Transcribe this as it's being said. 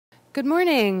Good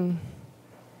morning.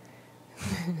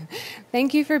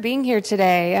 Thank you for being here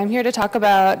today. I'm here to talk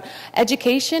about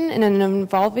education in an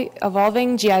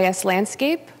evolving GIS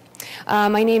landscape.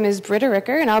 My name is Britta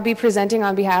Ricker, and I'll be presenting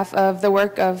on behalf of the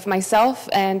work of myself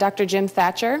and Dr. Jim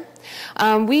Thatcher.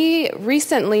 We're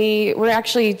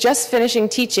actually just finishing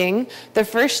teaching the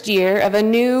first year of a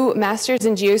new Master's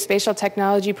in Geospatial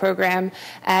Technology program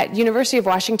at University of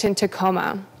Washington,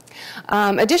 Tacoma.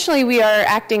 Additionally, we are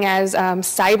acting as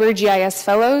Cyber GIS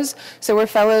Fellows. So we're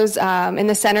fellows in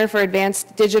the Center for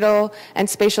Advanced Digital and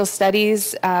Spatial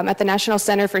Studies at the National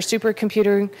Center for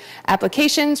Supercomputing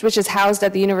Applications, which is housed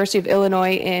at the University of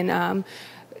Illinois in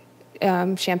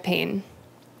Champaign.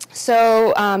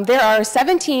 So there are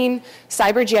 17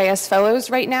 Cyber GIS Fellows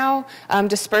right now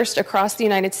dispersed across the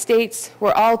United States.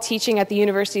 We're all teaching at the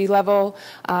university level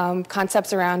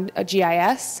concepts around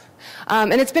GIS.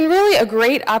 And it's been really a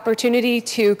great opportunity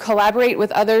to collaborate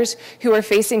with others who are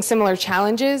facing similar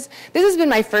challenges. This has been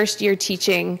my first year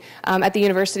teaching at the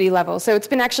university level, so it's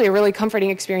been actually a really comforting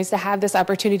experience to have this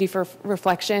opportunity for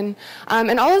reflection.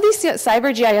 And all of these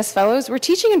Cyber GIS Fellows, we're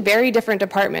teaching in very different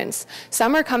departments.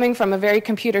 Some are coming from a very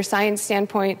computer science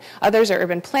standpoint, others are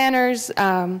urban planners,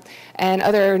 and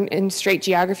other in straight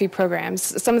geography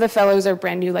programs. Some of the fellows are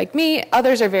brand new like me,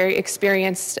 others are very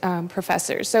experienced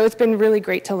professors. So it's been really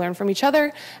great to learn from each other,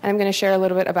 and I'm going to share a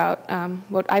little bit about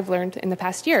what I've learned in the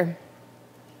past year.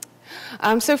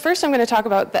 So first I'm going to talk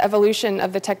about the evolution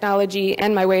of the technology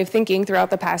and my way of thinking throughout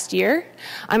the past year.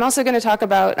 I'm also going to talk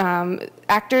about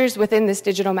actors within this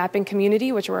digital mapping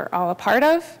community, which we're all a part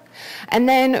of. And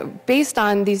then based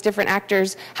on these different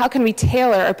actors, how can we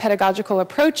tailor our pedagogical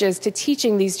approaches to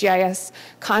teaching these GIS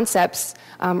concepts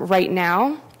right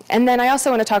now? And then I also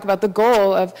want to talk about the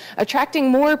goal of attracting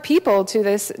more people to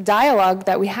this dialogue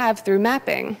that we have through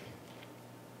mapping.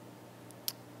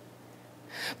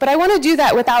 But I want to do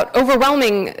that without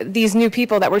overwhelming these new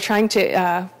people that we're trying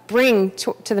to bring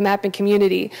to the mapping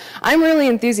community. I'm really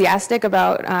enthusiastic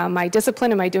about my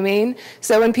discipline and my domain.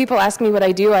 So when people ask me what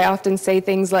I do, I often say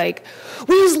things like,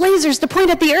 we use lasers to point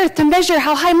at the earth to measure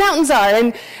how high mountains are,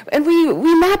 and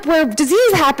we map where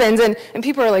disease happens. And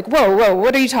people are like, whoa,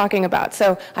 what are you talking about?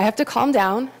 So I have to calm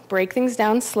down, break things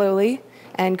down slowly,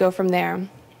 and go from there.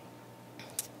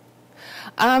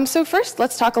 So first,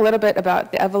 let's talk a little bit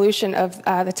about the evolution of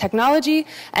the technology,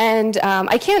 and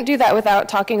I can't do that without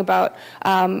talking about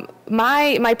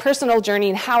my personal journey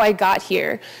and how I got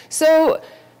here. So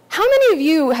how many of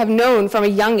you have known from a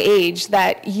young age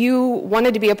that you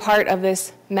wanted to be a part of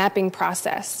this mapping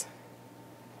process?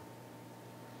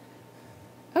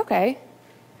 Okay,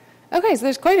 so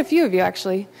there's quite a few of you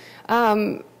actually.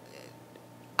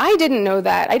 I didn't know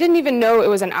that. I didn't even know it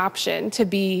was an option to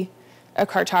be a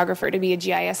cartographer, to be a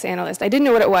GIS analyst. I didn't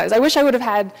know what it was. I wish I would have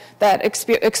had that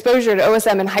exposure to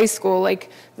OSM in high school like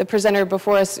the presenter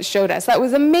before us showed us. That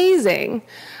was amazing.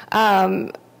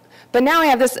 But now I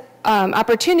have this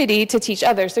opportunity to teach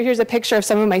others. So here's a picture of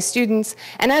some of my students,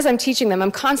 and as I'm teaching them, I'm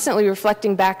constantly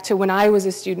reflecting back to when I was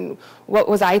a student. What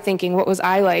was I thinking? What was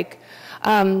I like?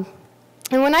 And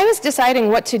when I was deciding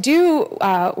what to do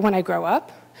when I grow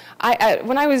up,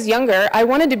 when I was younger, I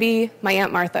wanted to be my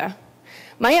Aunt Martha.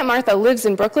 My Aunt Martha lives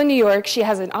in Brooklyn, New York. She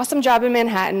has an awesome job in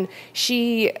Manhattan.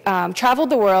 She traveled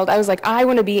the world. I was like, I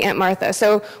want to be Aunt Martha.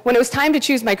 So when it was time to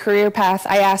choose my career path,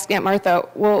 I asked Aunt Martha,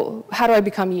 well, how do I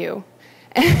become you?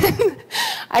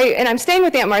 And I'm staying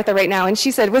with Aunt Martha right now, and she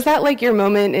said, was that like your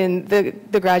moment in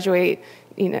the graduate,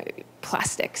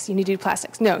 plastics? You need to do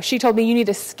plastics. No, she told me you need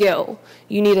a skill.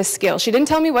 You need a skill. She didn't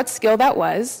tell me what skill that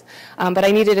was, but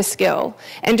I needed a skill.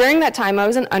 And during that time, I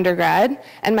was an undergrad,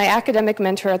 and my academic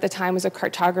mentor at the time was a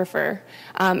cartographer.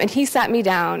 And he sat me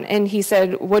down, and he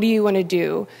said, what do you want to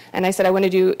do? And I said, I want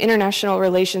to do international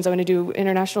relations. I want to do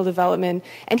international development.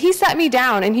 And he sat me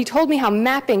down, and he told me how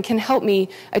mapping can help me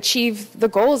achieve the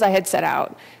goals I had set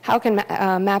out. How can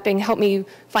mapping help me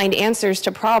find answers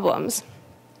to problems?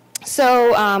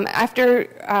 So after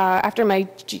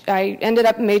I ended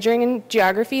up majoring in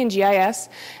geography and GIS,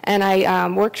 and I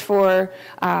worked for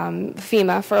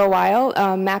FEMA for a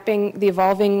while, mapping the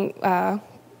evolving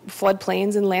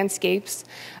floodplains and landscapes.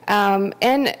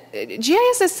 And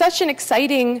GIS is such an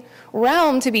exciting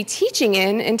realm to be teaching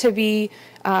in and to be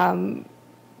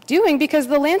doing, because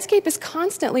the landscape is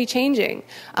constantly changing.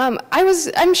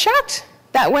 I'm shocked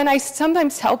that when I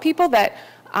sometimes tell people that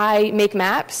I make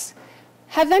maps,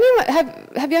 have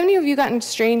any of you gotten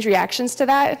strange reactions to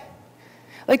that?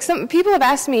 Like, some people have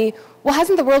asked me, well,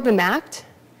 hasn't the world been mapped?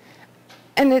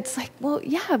 And it's like, well,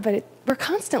 yeah, but we're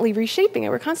constantly reshaping it.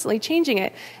 We're constantly changing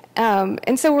it.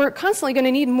 And so we're constantly going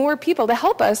to need more people to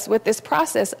help us with this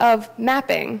process of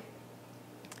mapping.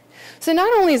 So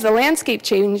not only is the landscape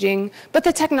changing, but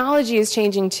the technology is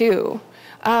changing too.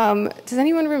 Does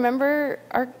anyone remember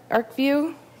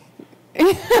ArcView?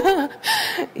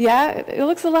 Yeah, it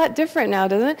looks a lot different now,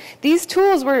 doesn't it? These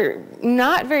tools were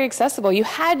not very accessible. You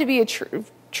had to be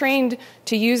trained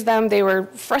to use them. They were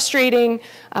frustrating,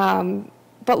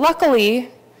 but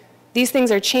luckily, these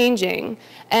things are changing.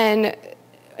 And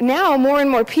now more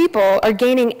and more people are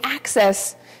gaining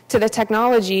access to the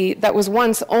technology that was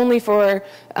once only for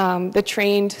the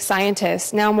trained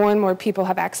scientists. Now more and more people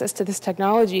have access to this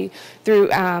technology through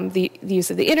the use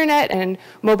of the internet and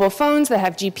mobile phones that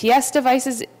have GPS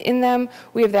devices in them.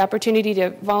 We have the opportunity to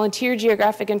volunteer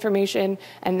geographic information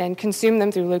and then consume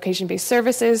them through location-based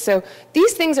services. So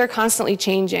these things are constantly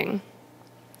changing.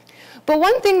 But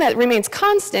one thing that remains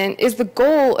constant is the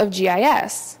goal of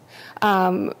GIS.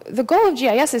 The goal of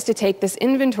GIS is to take this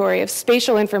inventory of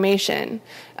spatial information.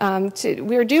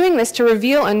 We are doing this to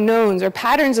reveal unknowns or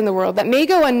patterns in the world that may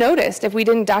go unnoticed if we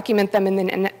didn't document them and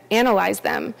then analyze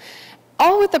them,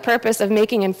 all with the purpose of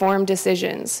making informed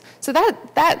decisions. So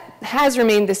that has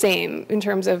remained the same in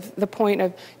terms of the point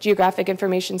of geographic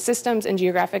information systems and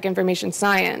geographic information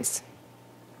science.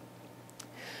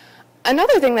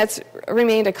 Another thing that's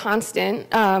remained a constant,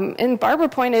 and Barbara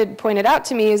pointed out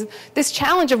to me, is this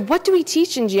challenge of what do we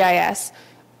teach in GIS?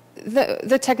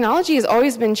 The technology has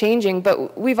always been changing,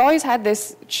 but we've always had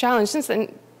this challenge since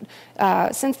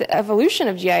the evolution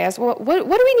of GIS. Well, what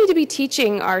do we need to be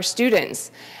teaching our students?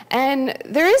 And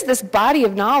there is this body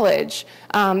of knowledge,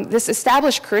 this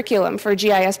established curriculum for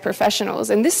GIS professionals.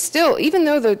 And this still, even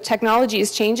though the technology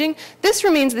is changing, this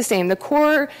remains the same. The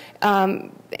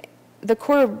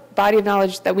core body of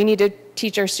knowledge that we need to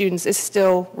teach our students is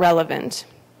still relevant.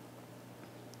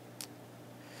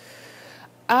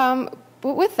 But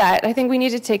with that, I think we need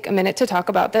to take a minute to talk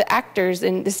about the actors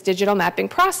in this digital mapping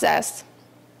process.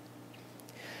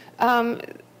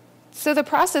 So the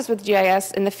process with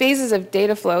GIS and the phases of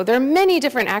data flow, there are many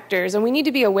different actors, and we need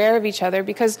to be aware of each other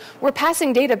because we're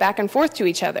passing data back and forth to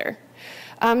each other.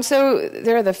 So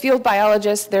there are the field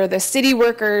biologists, there are the city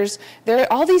workers, there are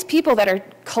all these people that are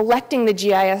collecting the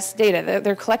GIS data.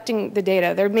 They're collecting the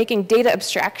data, they're making data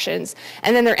abstractions,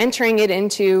 and then they're entering it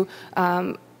into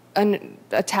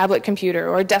a tablet computer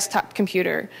or a desktop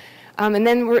computer. And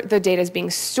then the data is being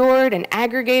stored and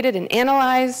aggregated and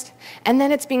analyzed, and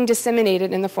then it's being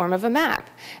disseminated in the form of a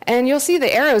map. And you'll see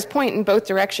the arrows point in both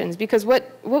directions because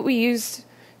what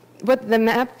the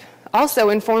map also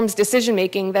informs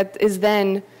decision-making that is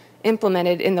then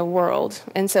implemented in the world.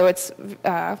 And so it's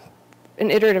an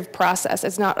iterative process.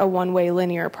 It's not a one-way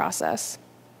linear process.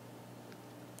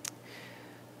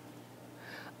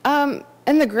 And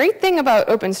the great thing about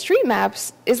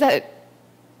OpenStreetMaps is that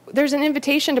there's an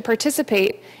invitation to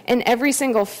participate in every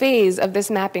single phase of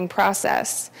this mapping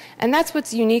process. And that's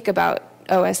what's unique about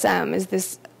OSM,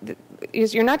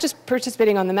 is you're not just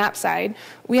participating on the map side.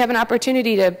 We have an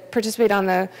opportunity to participate on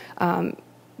the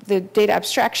data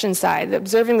abstraction side,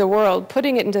 observing the world,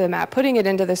 putting it into the map, putting it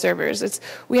into the servers.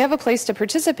 We have a place to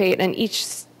participate in each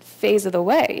phase of the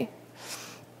way.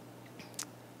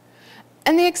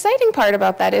 And the exciting part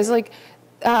about that is, like,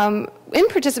 in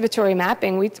participatory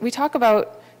mapping, we talk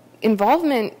about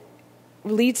involvement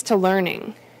leads to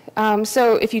learning.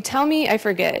 So if you tell me, I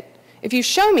forget. If you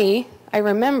show me, I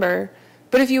remember.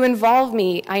 But if you involve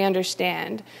me, I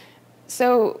understand.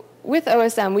 So with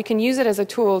OSM, we can use it as a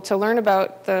tool to learn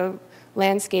about the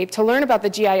landscape, to learn about the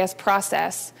GIS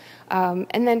process,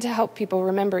 and then to help people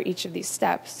remember each of these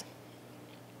steps.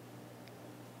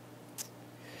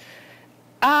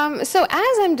 So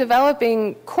as I'm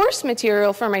developing course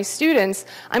material for my students,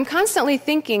 I'm constantly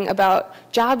thinking about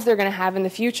jobs they're going to have in the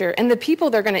future and the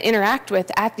people they're going to interact with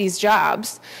at these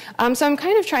jobs. So I'm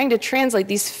kind of trying to translate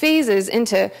these phases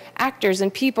into actors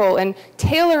and people and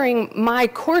tailoring my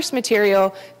course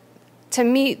material to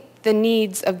meet the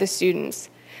needs of the students.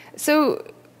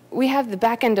 So we have the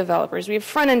back-end developers, we have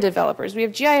front-end developers, we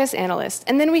have GIS analysts,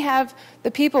 and then we have the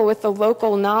people with the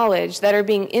local knowledge that are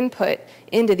being input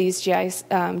into these GIS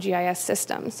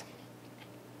systems.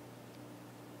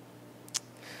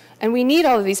 And we need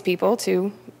all of these people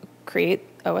to create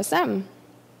OSM.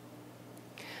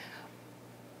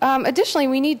 Additionally,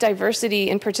 we need diversity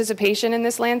and participation in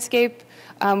this landscape.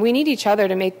 We need each other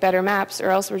to make better maps,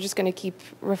 or else we're just going to keep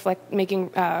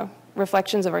making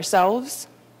reflections of ourselves.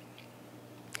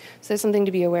 So that's something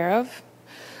to be aware of.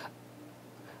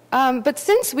 But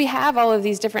since we have all of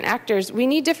these different actors, we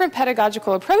need different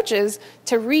pedagogical approaches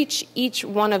to reach each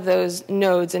one of those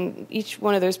nodes and each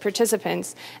one of those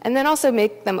participants, and then also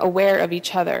make them aware of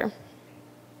each other.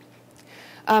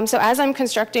 So as I'm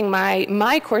constructing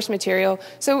my course material,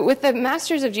 so with the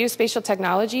Masters of Geospatial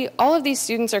Technology, all of these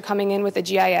students are coming in with a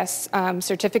GIS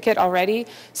certificate already,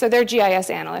 so they're GIS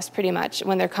analysts pretty much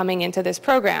when they're coming into this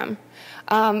program.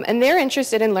 And they're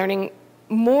interested in learning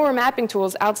more mapping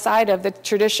tools outside of the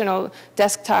traditional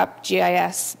desktop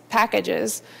GIS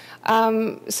packages.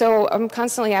 So I'm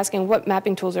constantly asking what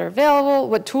mapping tools are available,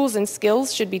 what tools and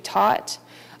skills should be taught,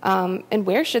 and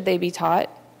where should they be taught,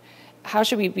 how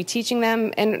should we be teaching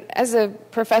them. And as a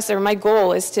professor, my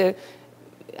goal is to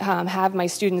have my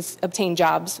students obtain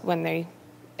jobs when they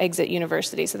exit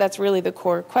university. So that's really the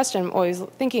core question I'm always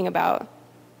thinking about.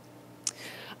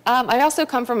 I also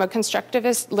come from a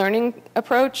constructivist learning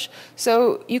approach,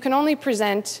 so you can only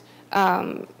present,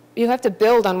 you have to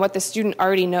build on what the student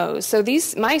already knows. So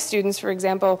my students, for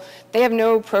example, they have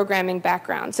no programming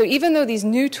background. So even though these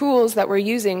new tools that we're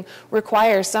using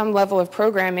require some level of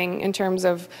programming in terms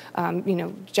of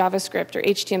JavaScript or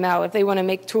HTML, if they want to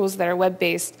make tools that are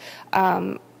web-based,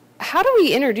 how do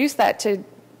we introduce that to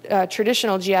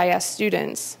traditional GIS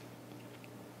students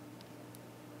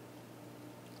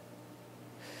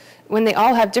when they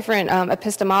all have different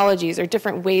epistemologies or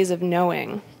different ways of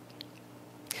knowing?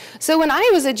 So when I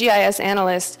was a GIS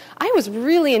analyst, I was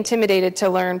really intimidated to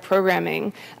learn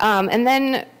programming. And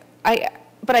then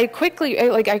I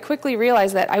quickly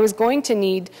realized that I was going to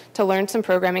need to learn some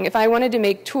programming if I wanted to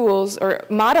make tools or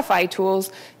modify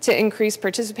tools to increase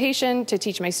participation, to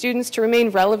teach my students, to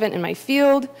remain relevant in my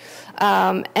field.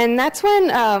 And that's when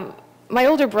my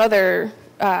older brother,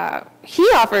 he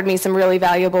offered me some really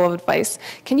valuable advice.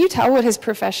 Can you tell what his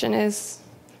profession is?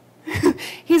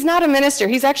 He's not a minister.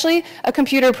 He's actually a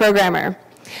computer programmer.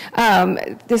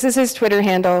 This is his Twitter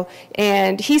handle.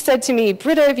 And he said to me,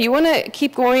 Britta, if you want to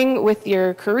keep going with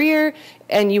your career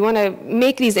and you want to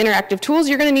make these interactive tools,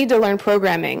 you're going to need to learn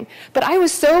programming. But I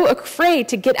was so afraid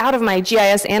to get out of my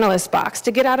GIS analyst box,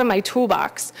 to get out of my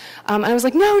toolbox. And I was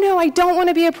like, no, I don't want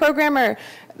to be a programmer.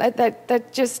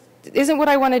 That just isn't what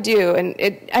I want to do. And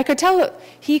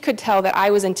he could tell that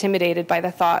I was intimidated by the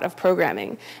thought of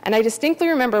programming. And I distinctly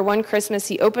remember one Christmas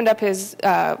he opened up his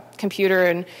computer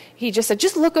and he just said,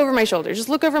 just look over my shoulder, just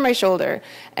look over my shoulder.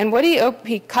 And what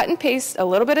he cut and pasted a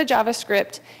little bit of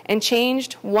JavaScript and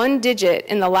changed one digit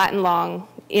in the Latin long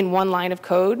in one line of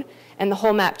code, and the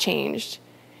whole map changed.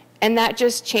 And that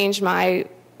just changed my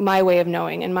way of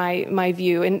knowing and my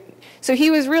view. And so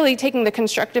he was really taking the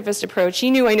constructivist approach.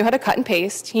 He knew I knew how to cut and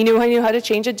paste. He knew I knew how to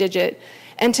change a digit.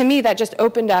 And to me, that just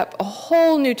opened up a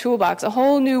whole new toolbox, a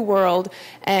whole new world,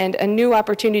 and a new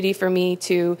opportunity for me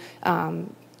to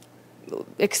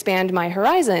expand my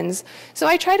horizons. So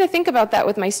I try to think about that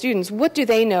with my students. What do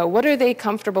they know? What are they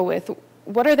comfortable with?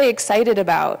 What are they excited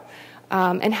about?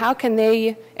 And how can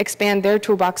they expand their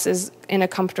toolboxes in a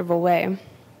comfortable way?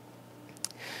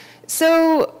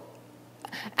 So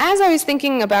as I was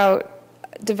thinking about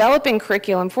developing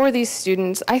curriculum for these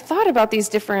students, I thought about these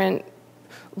different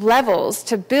levels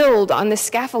to build on the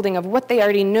scaffolding of what they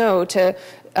already know to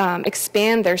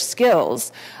expand their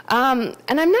skills. And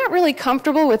I'm not really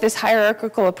comfortable with this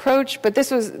hierarchical approach, but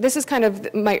this is kind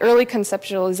of my early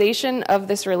conceptualization of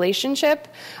this relationship.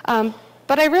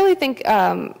 But I really think,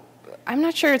 I'm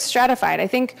not sure it's stratified. I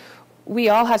think we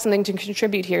all have something to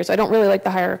contribute here, so I don't really like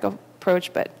the hierarchical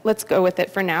approach, but let's go with it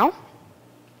for now.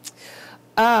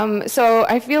 So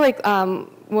I feel like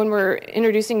when we're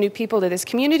introducing new people to this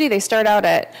community, they start out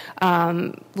at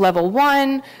level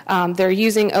 1. They're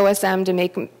using OSM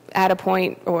to add a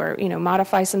point or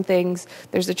modify some things.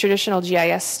 There's the traditional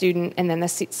GIS student and then the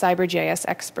cyber GIS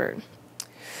expert.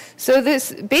 So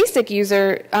this basic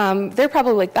user, they're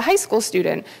probably like the high school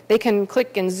student. They can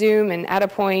click and zoom and add a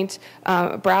point,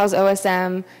 browse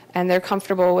OSM, and they're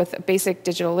comfortable with basic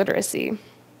digital literacy.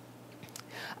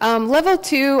 Level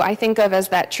 2, I think of as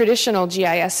that traditional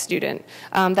GIS student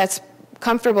that's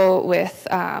comfortable with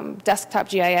desktop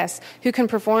GIS, who can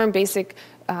perform basic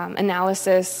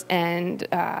analysis, and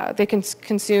they can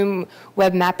consume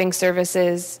web mapping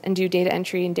services and do data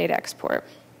entry and data export.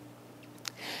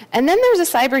 And then there's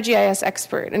a cyber GIS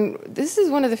expert, and this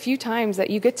is one of the few times that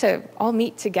you get to all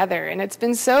meet together, and it's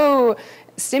been so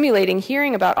stimulating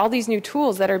hearing about all these new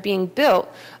tools that are being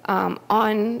built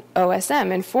on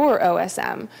OSM and for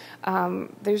OSM.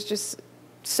 There's just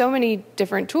so many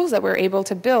different tools that we're able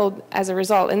to build as a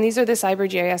result, and these are the cyber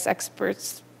GIS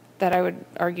experts that I would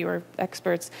argue are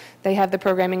experts. They have the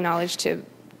programming knowledge to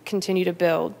continue to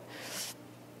build.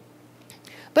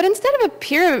 But instead of a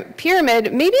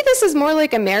pyramid, maybe this is more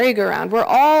like a merry-go-round. We're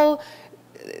all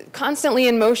constantly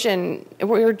in motion.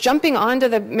 We're jumping onto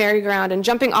the merry-go-round and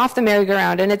jumping off the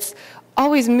merry-go-round, and it's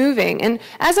always moving. And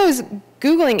as I was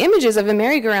Googling images of a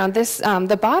merry-go-round,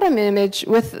 the bottom image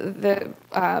with the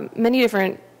many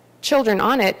different children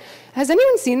on it, has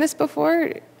anyone seen this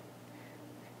before?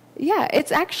 Yeah,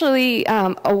 it's actually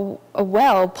a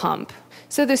well pump.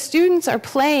 So the students are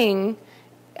playing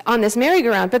on this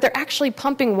merry-go-round, but they're actually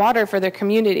pumping water for their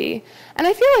community. And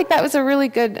I feel like that was a really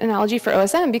good analogy for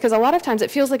OSM, because a lot of times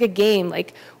it feels like a game,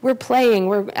 like we're playing,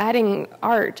 we're adding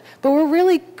art, but we're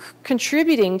really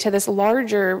contributing to this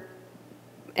larger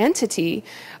entity.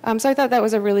 So I thought that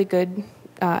was a really good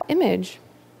image.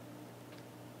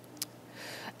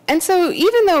 And so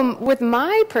even though with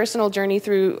my personal journey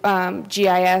through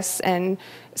GIS and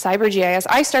Cyber GIS,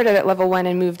 I started at level 1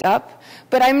 and moved up,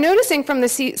 but I'm noticing from the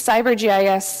Cyber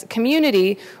GIS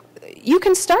community, you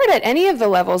can start at any of the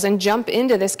levels and jump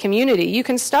into this community. You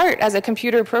can start as a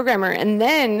computer programmer and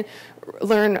then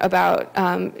learn about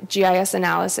GIS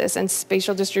analysis and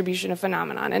spatial distribution of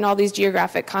phenomenon and all these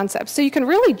geographic concepts. So you can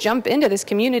really jump into this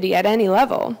community at any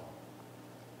level.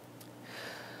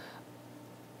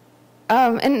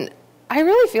 And I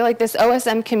really feel like this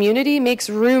OSM community makes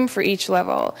room for each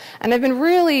level. And I've been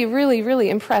really, really, really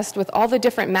impressed with all the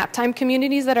different map time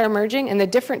communities that are emerging and the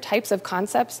different types of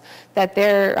concepts that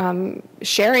they're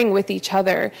sharing with each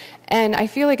other. And I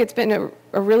feel like it's been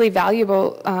a really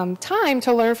valuable time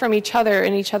to learn from each other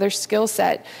and each other's skill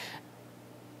set,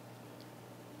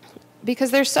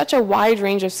 because there's such a wide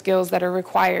range of skills that are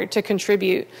required to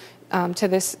contribute to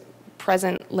this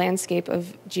present landscape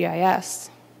of GIS.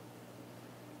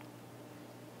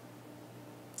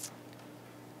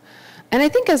 And I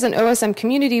think as an OSM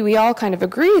community, we all kind of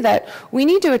agree that we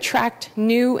need to attract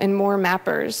new and more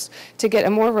mappers to get a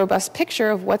more robust picture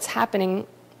of what's happening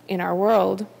in our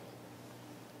world.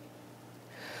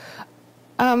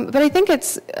 But I think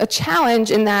it's a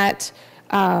challenge in that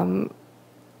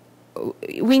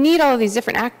we need all of these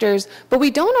different actors, but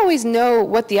we don't always know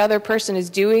what the other person is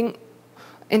doing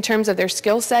in terms of their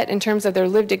skill set, in terms of their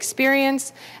lived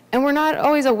experience, and we're not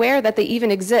always aware that they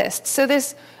even exist. So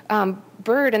this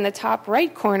bird in the top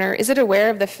right corner, is it aware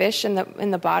of the fish in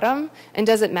the bottom, and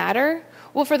does it matter?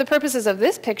 Well, for the purposes of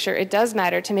this picture, it does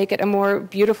matter to make it a more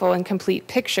beautiful and complete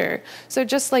picture. So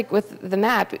just like with the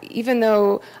map, even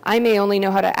though I may only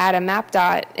know how to add a map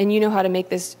dot and you know how to make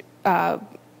this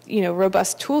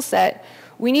robust tool set,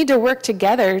 we need to work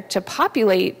together to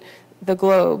populate the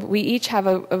globe. We each have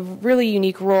a really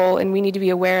unique role, and we need to be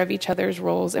aware of each other's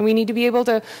roles, and we need to be able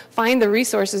to find the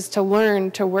resources to learn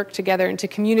to work together and to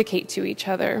communicate to each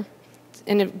other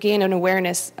and gain an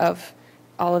awareness of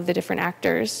all of the different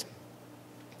actors.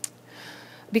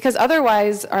 Because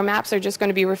otherwise, our maps are just going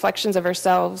to be reflections of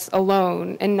ourselves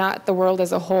alone and not the world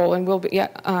as a whole, and we'll be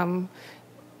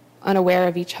unaware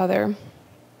of each other.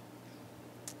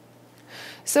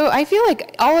 So I feel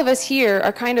like all of us here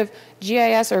are kind of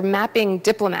GIS or mapping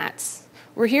diplomats.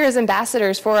 We're here as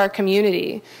ambassadors for our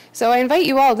community. So I invite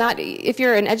you all, not if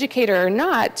you're an educator or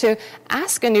not, to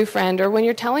ask a new friend, or when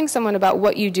you're telling someone about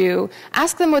what you do,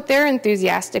 ask them what they're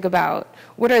enthusiastic about,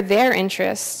 what are their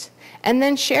interests, and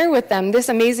then share with them this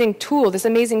amazing tool, this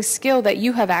amazing skill that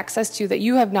you have access to, that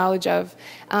you have knowledge of,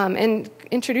 and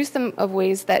introduce them of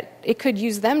ways that it could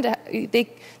use them to,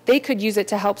 they could use it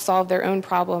to help solve their own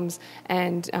problems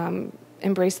and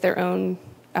embrace their own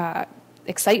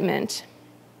excitement.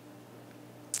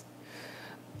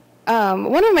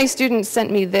 One of my students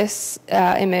sent me this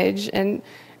image, and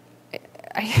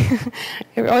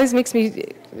it always makes me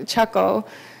chuckle.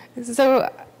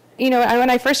 So, when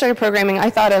I first started programming, I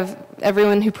thought of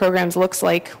everyone who programs looks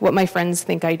like what my friends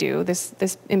think I do,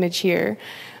 this image here.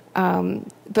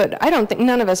 But I don't think,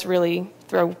 none of us really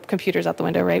throw computers out the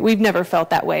window, right? We've never felt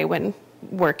that way when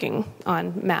working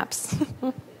on maps.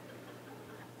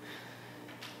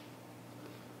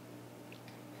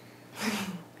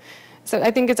 So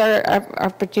I think it's our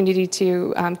opportunity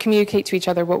to communicate to each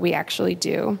other what we actually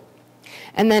do.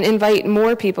 And then invite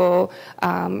more people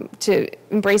to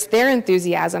embrace their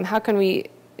enthusiasm. How can we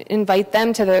invite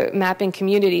them to the mapping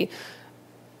community?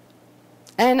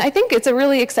 And I think it's a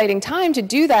really exciting time to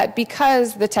do that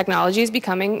because the technology is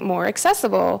becoming more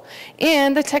accessible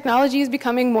and the technology is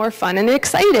becoming more fun and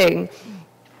exciting.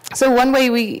 So one way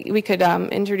we could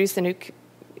introduce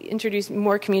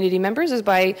more community members is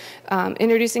by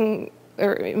introducing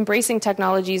or embracing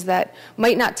technologies that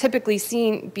might not typically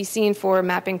be seen for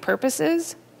mapping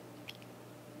purposes.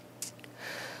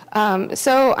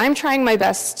 So I'm trying my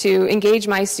best to engage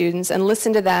my students and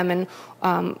listen to them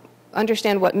and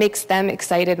understand what makes them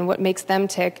excited and what makes them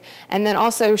tick, and then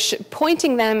also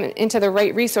pointing them into the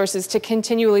right resources to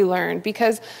continually learn,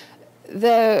 because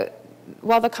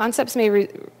while the concepts may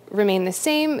remain the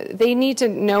same. They need to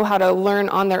know how to learn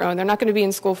on their own. They're not going to be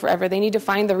in school forever. They need to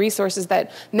find the resources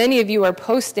that many of you are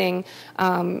posting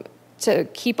to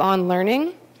keep on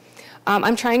learning.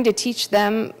 I'm trying to teach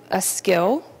them a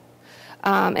skill,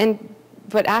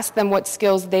 but ask them what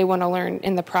skills they want to learn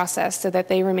in the process so that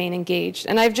they remain engaged.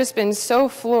 And I've just been so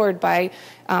floored by,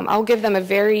 I'll give them a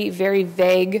very, very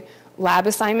vague lab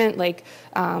assignment, like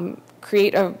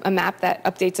create a map that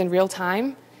updates in real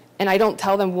time, and I don't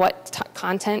tell them what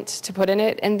content to put in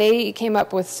it. And they came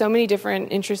up with so many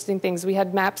different interesting things. We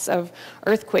had maps of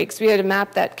earthquakes. We had a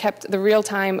map that kept the real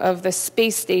time of the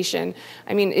space station.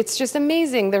 I mean, it's just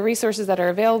amazing the resources that are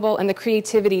available and the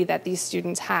creativity that these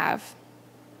students have.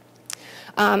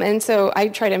 And so I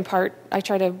try to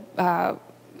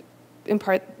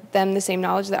impart them the same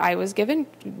knowledge that I was given,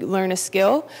 learn a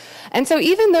skill. And so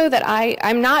even though that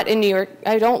I'm not in New York,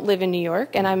 I don't live in New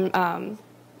York, and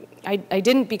I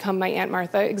didn't become my Aunt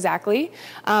Martha exactly,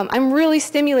 I'm really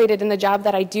stimulated in the job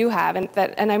that I do have,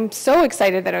 and I'm so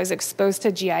excited that I was exposed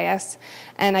to GIS,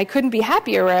 and I couldn't be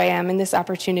happier where I am in this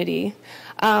opportunity.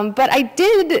 But I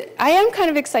am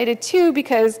kind of excited too,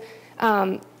 because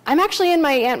I'm actually in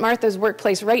my Aunt Martha's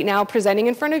workplace right now presenting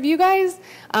in front of you guys.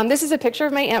 This is a picture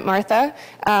of my Aunt Martha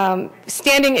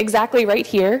standing exactly right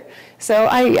here. So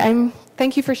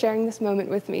thank you for sharing this moment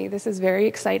with me. This is very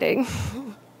exciting.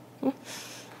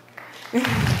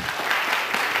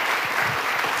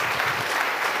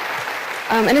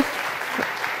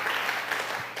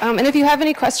 And if you have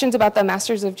any questions about the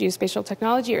Masters of Geospatial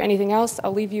Technology or anything else,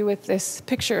 I'll leave you with this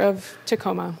picture of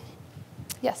Tacoma.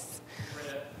 Yes?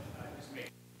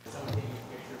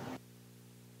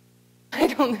 I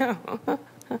don't know.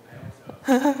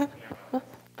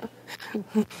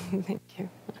 Thank you.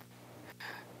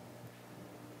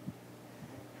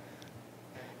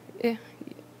 Yeah.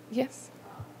 Yes?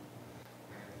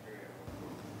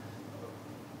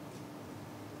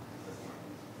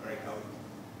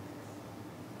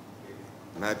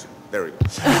 Magic. There we go.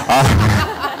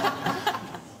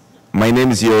 My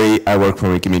name is Yuri. I work for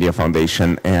Wikimedia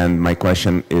Foundation, and my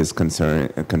question is concerning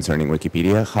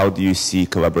Wikipedia. How do you see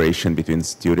collaboration between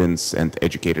students and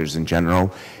educators in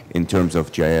general in terms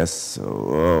of GIS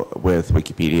with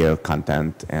Wikipedia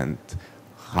content, and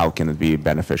how can it be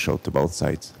beneficial to both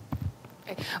sides?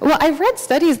 Well, I've read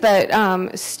studies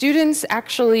that students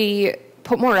actually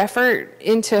put more effort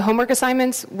into homework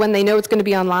assignments when they know it's going to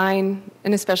be online,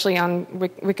 and especially on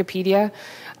Wikipedia.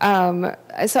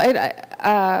 So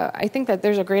I think that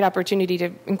there's a great opportunity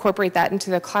to incorporate that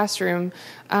into the classroom.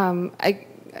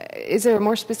 Is there a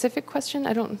more specific question?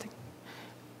 I don't think.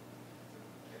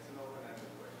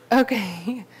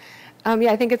 Okay.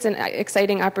 Yeah, I think it's an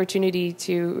exciting opportunity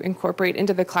to incorporate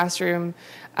into the classroom.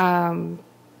 Yeah.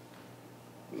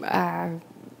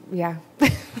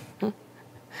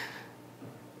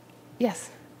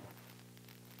 Yes.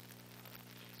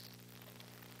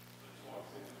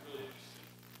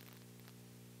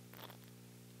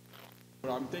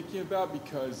 What I'm thinking about,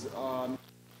 because part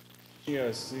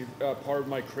of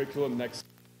my curriculum next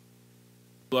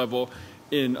level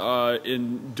in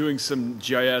doing some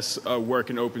GIS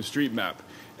work in OpenStreetMap,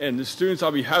 and the students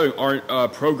I'll be having aren't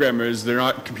programmers; they're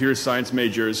not computer science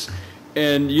majors,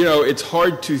 and it's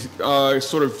hard to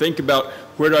sort of think about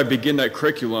where do I begin that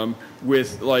curriculum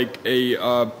with like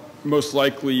a most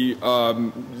likely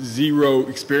zero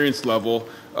experience level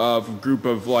of group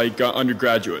of like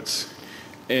undergraduates.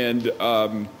 And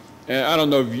I don't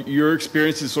know if your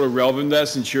experience is sort of relevant to that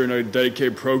since you're in a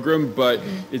dedicated program, but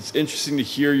it's interesting to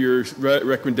hear your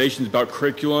recommendations about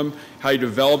curriculum, how you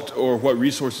developed, or what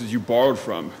resources you borrowed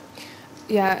from.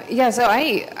 Yeah. So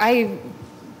I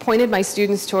pointed my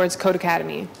students towards Code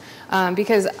Academy.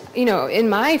 Because, in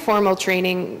my formal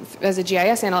training as a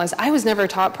GIS analyst, I was never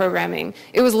taught programming.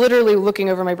 It was literally looking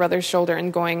over my brother's shoulder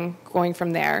and going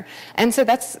from there. And so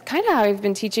that's kind of how I've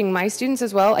been teaching my students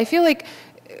as well. I feel like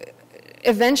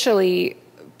eventually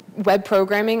web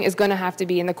programming is going to have to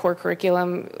be in the core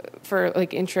curriculum for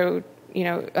like intro,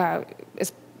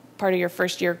 as part of your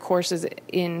first year courses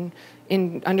in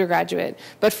undergraduate.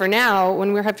 But for now,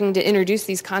 when we're having to introduce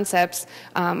these concepts,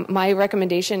 my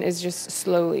recommendation is just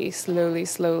slowly,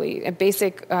 a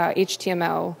basic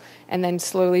HTML, and then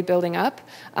slowly building up.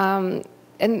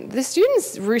 And the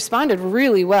students responded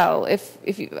really well.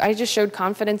 I just showed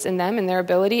confidence in them and their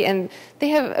ability, and they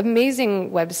have amazing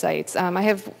websites. I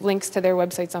have links to their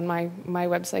websites on my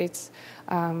websites.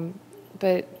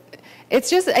 But I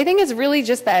think it's really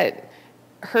just that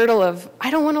hurdle of, I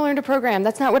don't want to learn to program.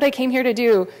 That's not what I came here to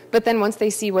do. But then once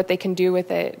they see what they can do with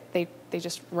it, they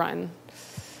just run.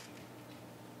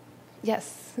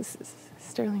 Yes,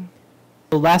 Sterling.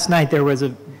 Well, last night there was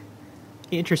an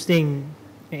interesting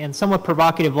and somewhat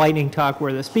provocative lightning talk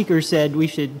where the speaker said we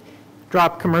should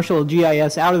drop commercial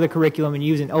GIS out of the curriculum and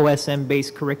use an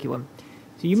OSM-based curriculum.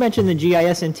 So you mentioned the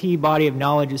GIS&T body of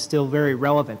knowledge is still very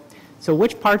relevant. So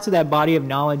which parts of that body of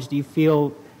knowledge do you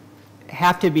feel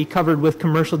have to be covered with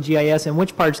commercial GIS, and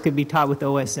which parts could be taught with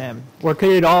OSM? Or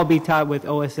could it all be taught with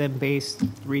OSM-based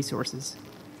resources?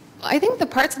 I think the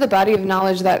parts of the body of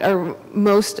knowledge that are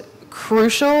most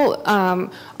crucial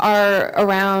are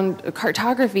around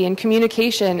cartography and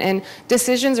communication and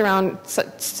decisions around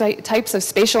types of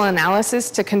spatial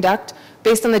analysis to conduct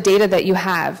based on the data that you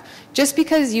have. Just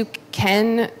because you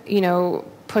can,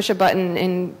 push a button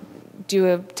and do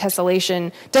a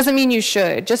tessellation doesn't mean you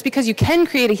should. Just because you can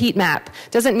create a heat map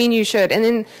doesn't mean you should. And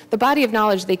in the body of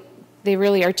knowledge, they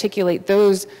really articulate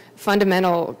those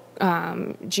fundamental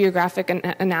geographic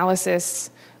analysis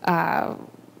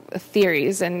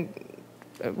theories and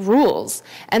rules.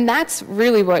 And that's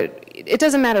really it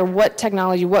doesn't matter what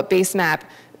technology, what base map,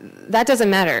 that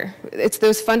doesn't matter. It's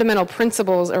those fundamental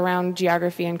principles around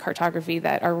geography and cartography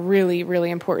that are really, really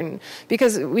important.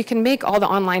 Because we can make all the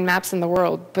online maps in the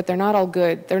world, but they're not all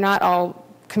good. They're not all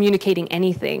communicating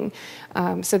anything.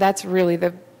 So that's really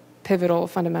the pivotal,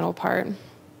 fundamental part.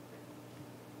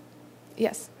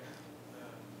 Yes?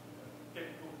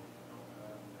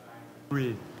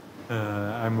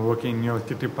 I'm working in your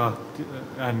city park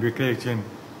and recreation.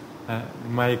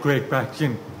 My great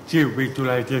passion, chief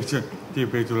visualization,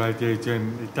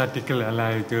 statistical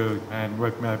analysis, and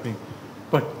web mapping.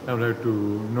 But I would like to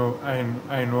know,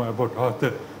 I know about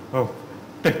author of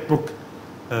textbook,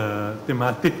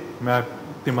 thematic map,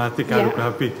 thematic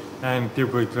cartography, and chief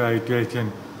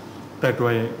visualization.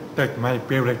 That's my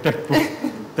favorite textbook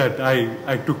that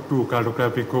I took to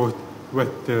cartography course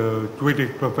with the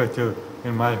Swedish professor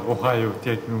in my Ohio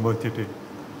State University.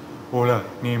 Ola,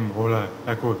 name Ola,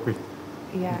 I go with.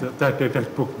 Yeah. That's the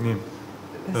textbook name.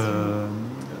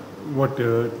 What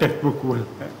textbook will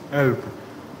help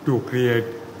to create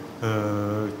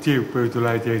chief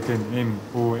visualization in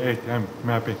OSM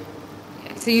mapping.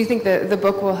 So you think the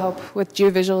book will help with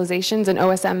geovisualizations and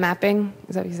OSM mapping?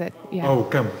 Is that what you said? Yeah.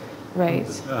 Outcome. Right.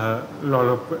 A lot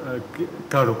of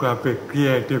cartographic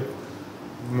creative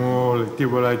more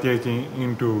visualization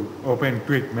into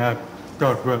OpenStreetMap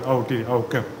software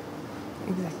outcome.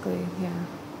 Exactly, yeah.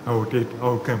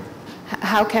 Outcome.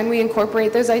 How can we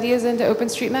incorporate those ideas into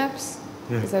OpenStreetMaps?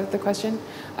 Yeah. Is that the question?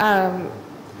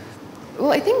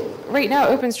 Well, I think right now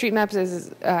OpenStreetMaps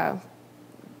is,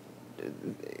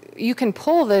 you can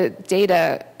pull the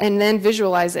data and then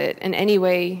visualize it in any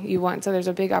way you want. So there's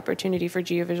a big opportunity for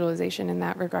geovisualization in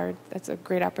that regard. That's a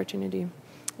great opportunity.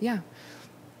 Yeah.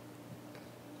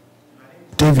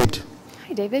 David.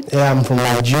 Hi, David. Yeah, I'm from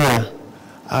Nigeria.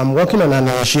 I'm working on an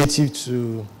initiative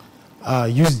to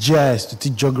use GIS to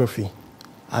teach geography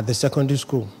at the secondary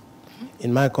school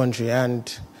in my country,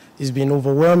 and it's been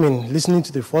overwhelming listening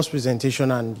to the first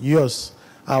presentation and yours.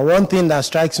 One thing that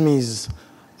strikes me is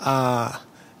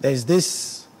there's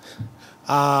this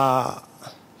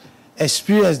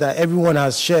experience that everyone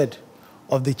has shared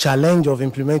of the challenge of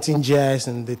implementing GIS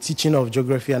and the teaching of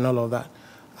geography and all of that.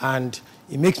 And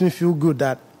it makes me feel good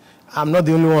that I'm not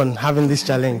the only one having this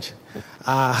challenge.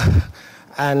 I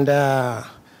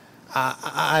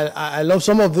love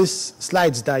some of these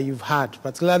slides that you've had,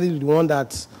 particularly the one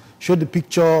that showed the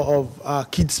picture of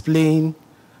kids playing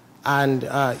and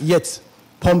yet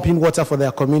pumping water for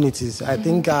their communities. I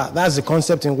think that's the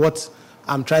concept in what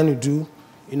I'm trying to do,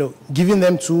 giving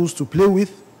them tools to play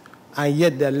with, and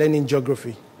yet they're learning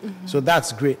geography. So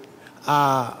that's great.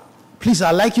 Please,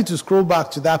 I'd like you to scroll back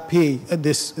to that page,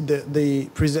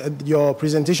 your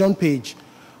presentation page,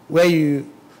 where you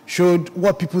showed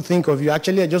what people think of you.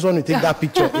 Actually, I just want to take that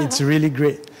picture. It's really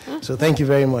great. So thank you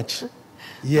very much.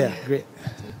 Yeah, great.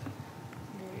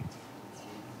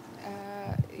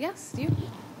 Yes, you.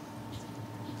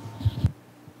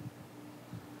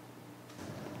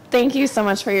 Thank you so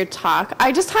much for your talk.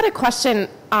 I just had a question.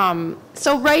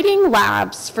 So writing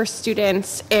labs for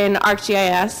students in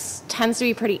ArcGIS tends to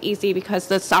be pretty easy because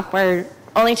the software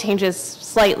only changes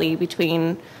slightly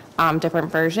between different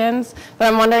versions. But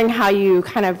I'm wondering how you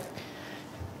kind of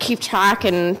keep track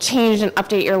and change and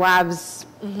update your labs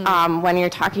when you're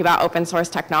talking about open source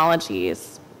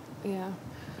technologies. Yeah.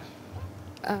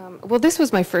 Well, this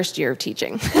was my first year of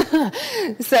teaching,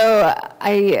 so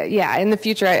in the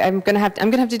future I'm gonna have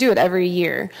to do it every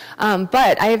year.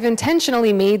 But I have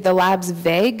intentionally made the labs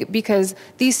vague because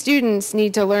these students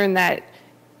need to learn that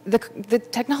the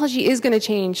technology is going to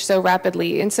change so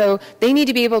rapidly, and so they need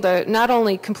to be able to not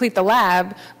only complete the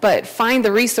lab, but find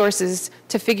the resources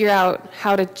to figure out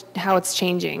how it's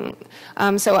changing.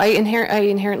 So I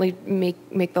inherently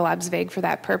make the labs vague for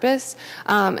that purpose.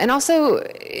 And also,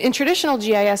 in traditional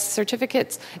GIS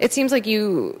certificates, it seems like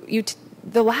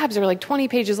the labs are like 20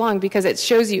 pages long because it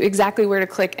shows you exactly where to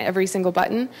click every single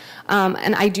button,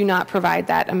 and I do not provide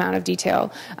that amount of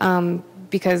detail.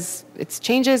 Because it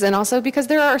changes, and also because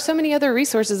there are so many other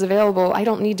resources available, I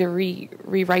don't need to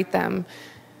rewrite them.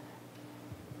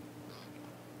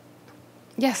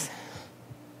 Yes?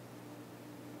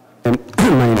 My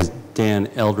name is Dan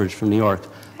Eldridge from New York.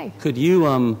 Hi. Could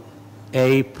you,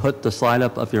 put the slide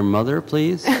up of your mother,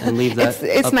 please, and leave that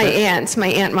It's my there? aunt, my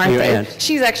Aunt Martha. Your aunt.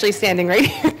 She's actually standing right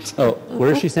here. Oh,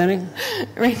 where is she standing?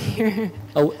 Right here.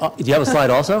 Oh, do you have a slide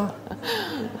also?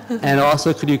 And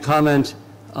also, could you comment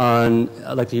on,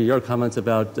 I'd like to hear your comments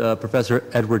about Professor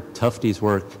Edward Tufte's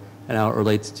work and how it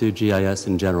relates to GIS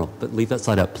in general. But leave that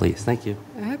slide up, please. Thank you.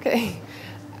 Okay.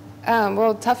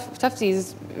 Well, Tufte's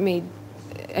he's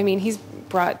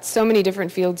brought so many different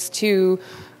fields to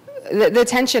the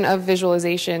attention of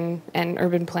visualization and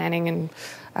urban planning,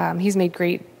 and he's made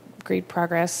great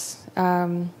progress.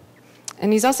 And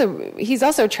he's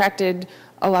also attracted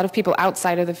a lot of people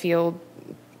outside of the field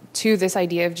to this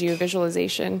idea of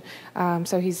geovisualization.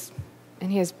 So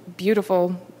he has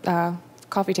beautiful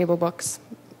coffee table books.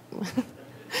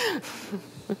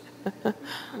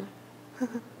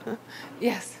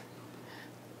 Yes.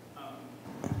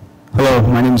 Hello,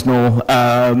 my name is Noel.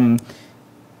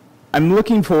 I'm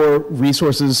looking for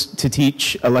resources to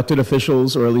teach elected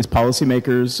officials, or at least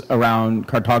policymakers, around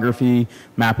cartography,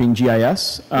 mapping,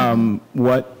 GIS.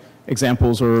 What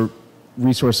examples or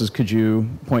resources could you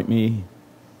point me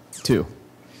to?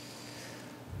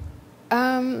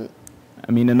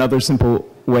 Another simple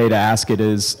way to ask it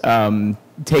is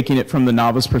taking it from the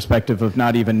novice perspective of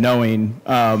not even knowing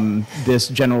this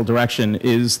general direction.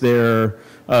 Is there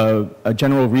a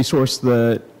general resource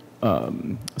that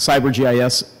cyber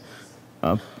GIS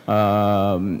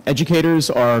educators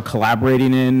are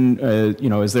collaborating in?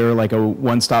 Is there like a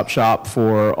one-stop shop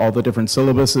for all the different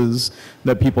syllabuses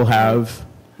that people have?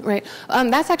 Right.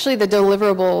 That's actually the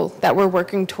deliverable that we're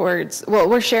working towards. Well,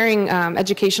 we're sharing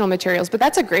educational materials, but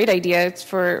that's a great idea. It's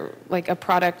for like a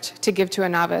product to give to a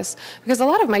novice, because a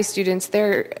lot of my students,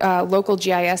 they're local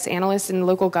GIS analysts in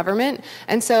local government,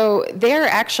 and so they're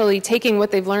actually taking what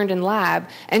they've learned in lab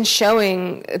and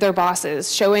showing their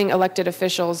bosses, showing elected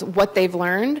officials what they've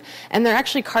learned, and they're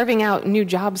actually carving out new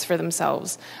jobs for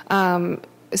themselves.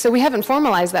 So we haven't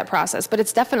formalized that process, but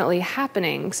it's definitely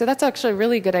happening. So that's actually a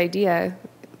really good idea.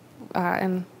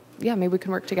 And yeah, maybe we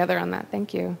can work together on that.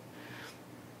 Thank you.